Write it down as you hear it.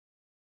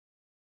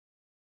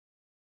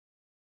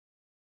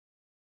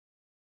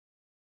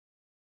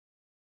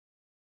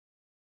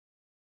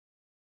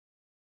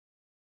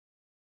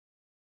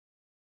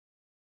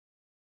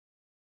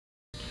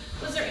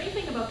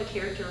about the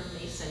character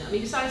of Mason? I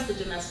mean, besides the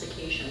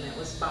domestication that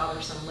was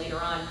bothersome later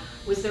on,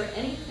 was there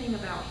anything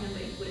about him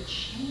that you would have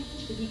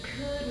changed if you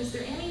could? Was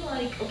there any,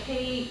 like,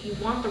 okay, you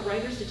want the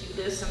writers to do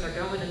this and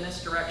they're going in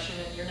this direction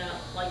and you're not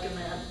liking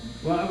that?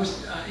 Well, I was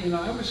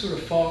sort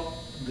of fought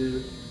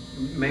the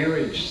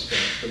marriage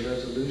stuff, the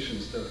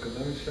resolution stuff,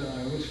 because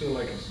I always feel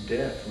like it's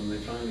death when they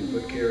finally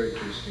put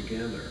characters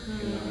together,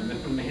 you know. And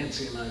then when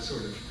Nancy and I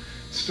sort of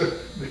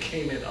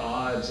became at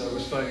odds, I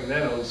was fighting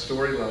that whole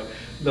storyline.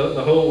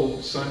 The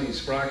whole Sonny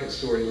Sprocket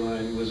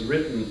storyline was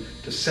written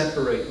to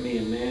separate me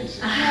and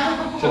Nancy,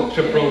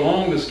 to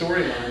prolong the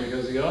storyline,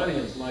 because the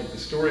audience liked the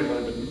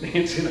storyline, but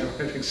Nancy and I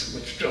were having so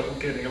much trouble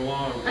getting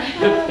along.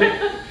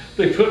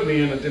 They put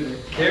me in a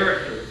different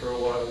character for a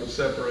while to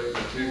separate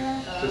the two,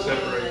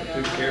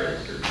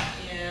 characters.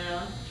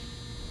 Yeah.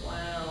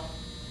 Wow.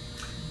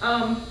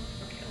 Okay,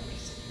 let me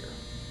see here.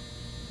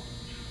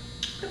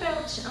 What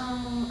about,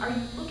 are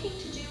you looking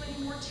to do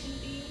any more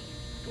TV?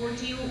 Or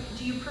do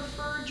you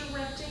prefer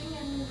directing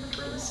and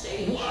prefer the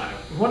stage? Well,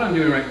 what I'm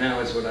doing right now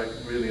is what I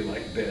really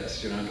like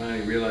best. You know, I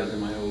finally realized in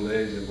my old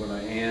age that what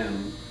I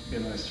am, you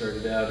know, I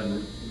started out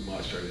in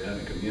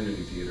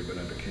community theater, but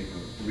I became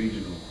a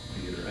regional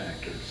theater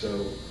actor.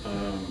 So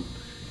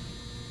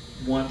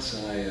once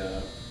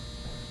I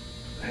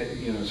had,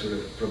 you know, sort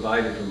of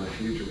provided for my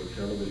future with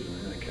television,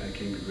 I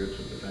came to grips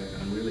with the fact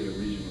that I'm really a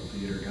regional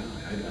theater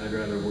guy. I'd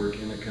rather work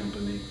in a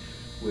company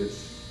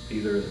with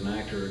either as an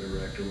actor or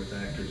director with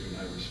actors that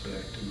I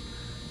respect, and,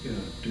 you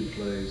know, do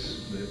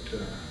plays that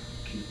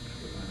keep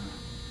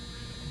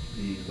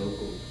the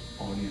local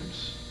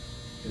audience,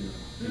 you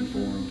know,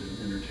 informed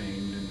and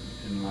entertained and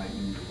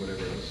enlightened, or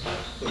whatever else,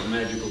 those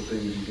magical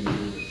things you can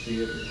do with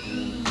theater. You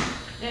know?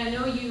 And I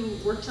know you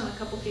worked on a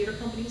couple theater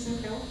companies in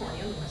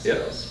California, on the West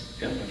Coast.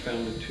 Yeah, I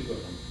founded 2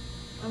 of them.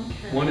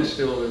 Okay. One is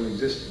still in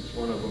existence.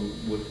 One of them,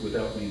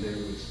 without me there,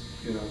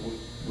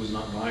 was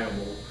not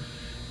viable.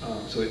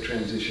 So it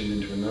transitioned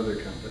into another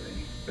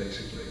company,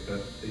 basically.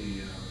 But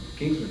the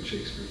Kingsman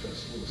Shakespeare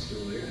Festival is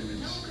still there,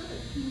 and it's.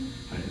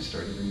 I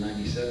started in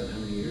 '97. How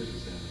many years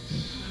is that?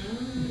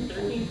 It's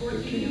 13,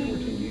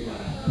 14 years. Wow.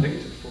 I think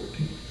it's at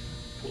 14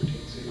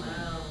 seasons.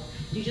 Wow.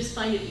 Do you just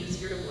find it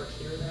easier to work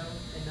here, though,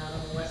 and not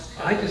on the West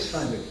Coast? I just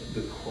find that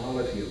the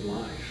quality of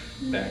life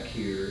back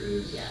here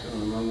is,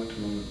 on a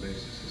moment-to-moment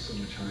basis, is so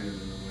much higher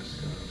than the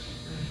West Coast.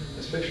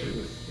 Especially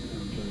with, you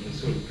know, the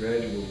sort of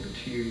gradual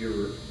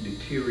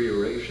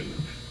deterioration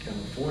of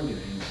California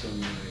in some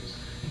ways.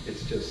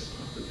 It's just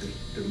that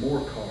there are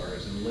more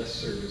cars and less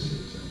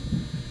services,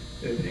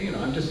 and you know,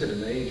 I'm just at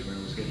an age where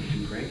I was getting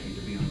too cranky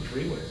to be on the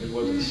freeways. It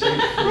wasn't safe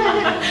for me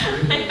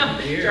to be on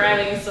the freeways. Here,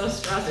 driving is so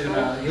stressful. You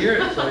know, here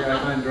it's like I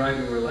find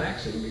driving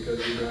relaxing,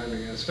 because you're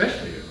driving,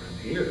 especially around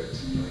here,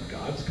 it's like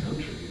God's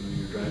country. You know,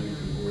 you're driving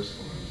through horse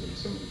farms and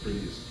some of the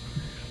prettiest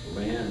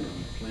land on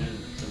the planet.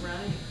 So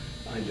right.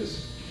 I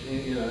just,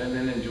 you know, and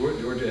then in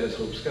Georgia has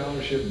Hope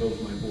Scholarship. Both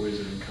my boys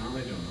are in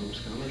college on Hope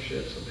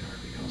Scholarship, so they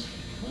hardly cost me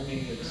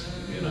any money. It's,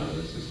 you know,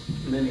 there's just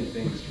many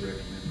things to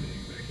recommend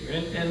being back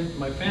here. And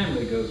my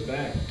family goes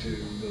back to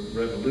the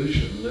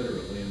Revolution,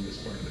 literally, in this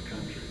part of the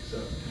country. So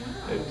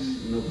it's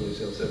no place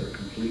else ever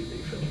completely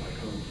felt like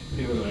home,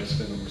 even though I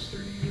spent almost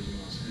 30 years in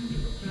Los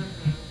Angeles.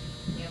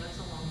 Yeah, that's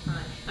a long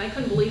time. I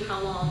couldn't believe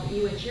how long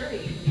you and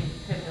Jerry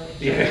had known each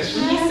other. Yes.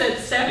 He said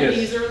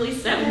 70s, early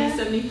 70s,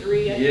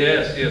 73.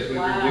 Yes, we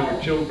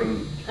were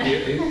children.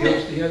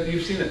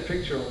 You've seen that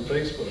picture on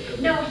Facebook.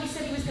 No, he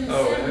said he was going to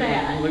send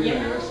that. Look at it.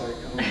 I was like,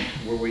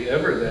 oh, were we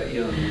ever that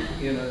young?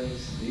 You know,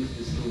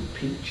 this little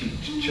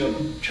pink-cheeked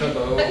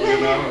chubbo,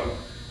 you know.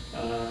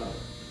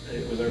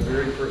 It was our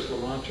very first La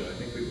Mancha. I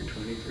think we were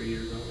 23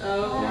 years old.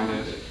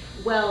 Oh.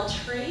 Well,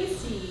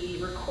 Tracy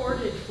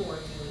recorded for me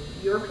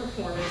your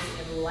performance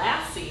in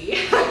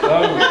Lassie.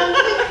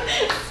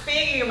 Oh.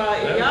 Speaking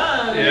about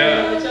young,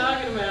 yeah. what are we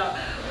talking about?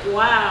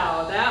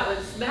 Wow, that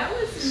was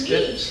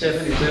neat.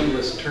 Stephanie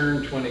Zimbalist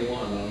turned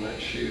 21 on that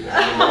shoot.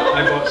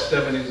 I bought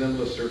Stephanie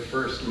Zimbalist her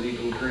first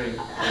legal drink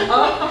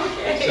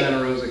in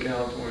Santa Rosa,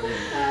 California.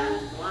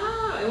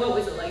 Wow, and what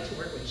was it like to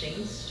work with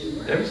James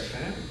Stewart? It was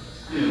fabulous.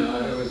 You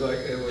know, it was a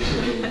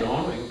little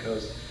daunting,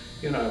 because,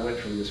 you know, I went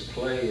from this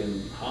play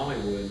in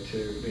Hollywood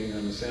to being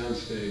on the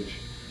soundstage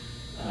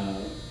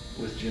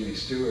with Jimmy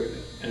Stewart.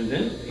 And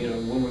then, you know,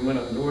 when we went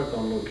up north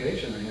on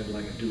location, I had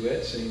like a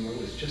duet scene where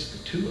it was just the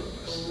 2 of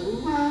us.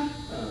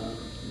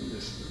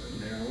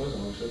 There I was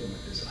all of a sudden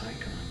with this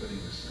icon, but he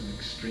was an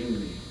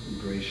extremely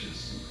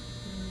gracious and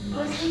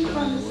nice guy. Was he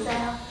from the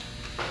South?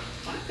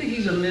 I think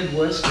he's a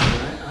Midwestern.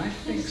 I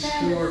think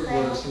Stewart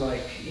was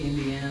like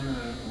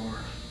Indiana or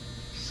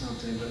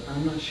something, but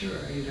I'm not sure.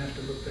 You'd have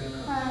to look that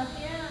up.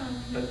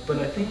 Yeah. But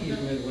I think he's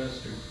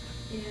Midwestern.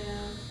 Yeah.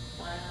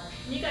 Wow.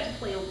 And you got to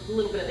play a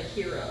little bit of the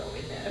hero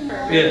in that, if I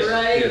remember Yes,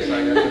 right? yes,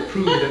 I got to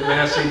prove that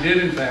Lassie did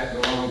in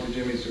fact belong to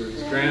Jimmy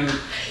Stewart's grandson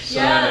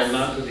and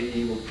not to the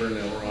evil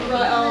Pernell Rogers.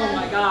 Right, oh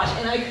my gosh,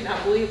 and I could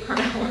not believe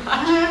Pernell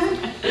Rogers.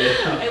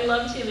 I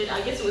loved him, and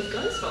I guess it was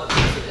Gunsmoke,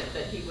 wasn't it,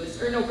 that he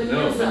was, or no,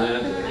 Bonanza.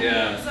 Bonanza,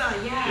 yeah.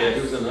 Bonanza, yes. Yeah,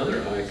 he was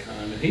another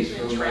icon, and he's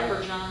from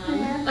Trapper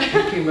John.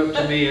 He came up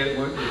to me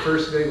the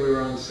first day we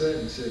were on set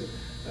and said,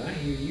 "I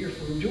hear you're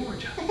from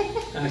Georgia."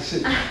 I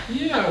said,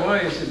 "Yeah, why?"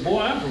 He said,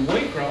 "Boy, I'm from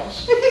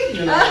Waycross,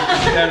 you know,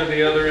 kind of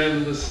the other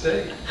end of the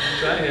state."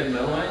 Which I had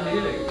no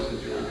idea he was a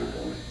Georgia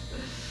boy.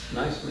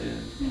 Nice man.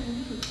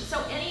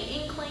 So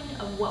any inkling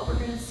of what we're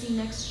going to see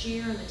next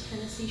year in the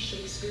Tennessee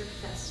Shakespeare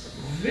Festival?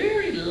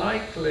 Very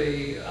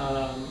likely,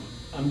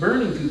 I'm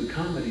burning through the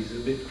comedies a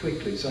bit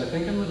quickly, so I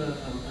think I'm gonna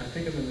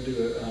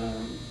do a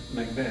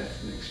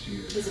Macbeth next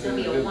year. Is it going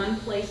to be a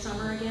one-play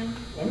summer again?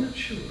 I'm not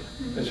sure.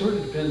 It sort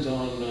of depends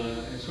on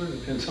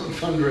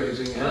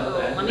fundraising.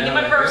 Let me get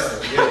my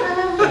purse.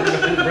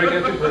 Yeah. Break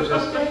out your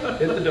purses.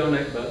 Hit the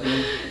donate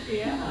button.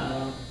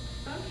 Yeah.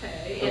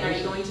 Okay. And are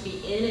you going to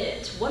be in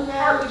it? What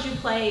part would you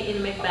play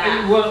in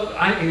Macbeth?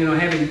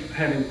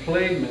 Having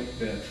played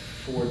Macbeth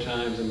 4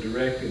 times and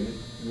directed it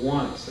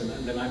once, and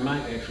then I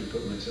might actually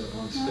put myself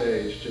on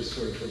stage just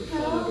sort of for the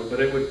fun of it. But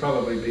it would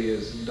probably be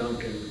as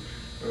Duncan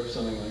or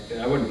something like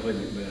that. I wouldn't play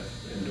Macbeth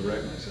and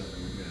direct myself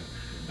in Macbeth.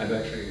 I've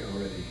actually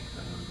already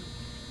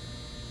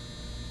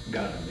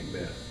got a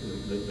Macbeth.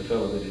 The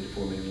fellow that did it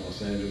for me in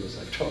Los Angeles,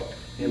 I've talked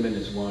him and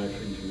his wife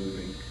into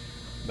moving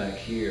back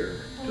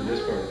here to this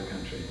part of the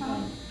country.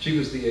 She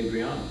was the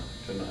Adriana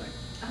tonight.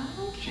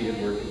 Okay. She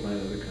had worked with my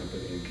other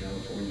company in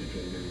California,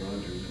 J.J.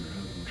 Rogers, and her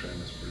husband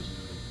Travis Brazil.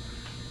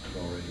 I've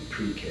already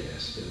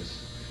precast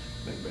as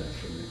Macbeth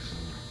for next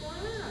summer.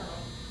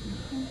 Wow.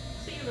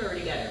 So you've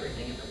already got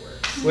everything in the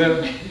works.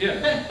 Well,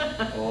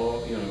 yeah.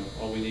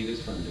 All we need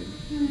is funding,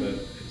 but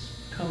it's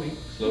coming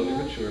slowly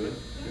but surely.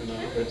 You know,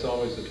 it's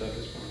always the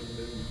toughest part of the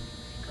business.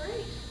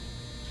 Great.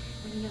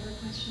 Any other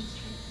questions,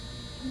 Tracy?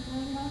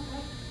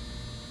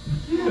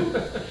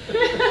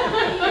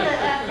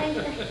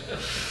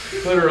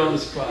 Put her on the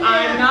spot.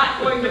 I'm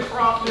not going to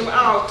crop you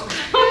out,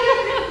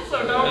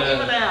 so don't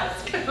even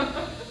ask.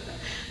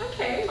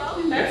 Okay,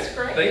 well, that's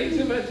great. Thank you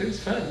so much. It was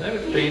fun. That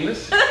was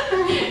painless.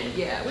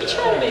 Yeah, we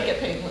try to make it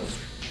painless.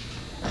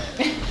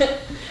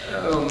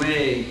 Oh,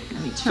 me.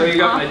 Let me So you turn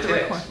got off my the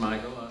text, record.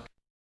 Michael.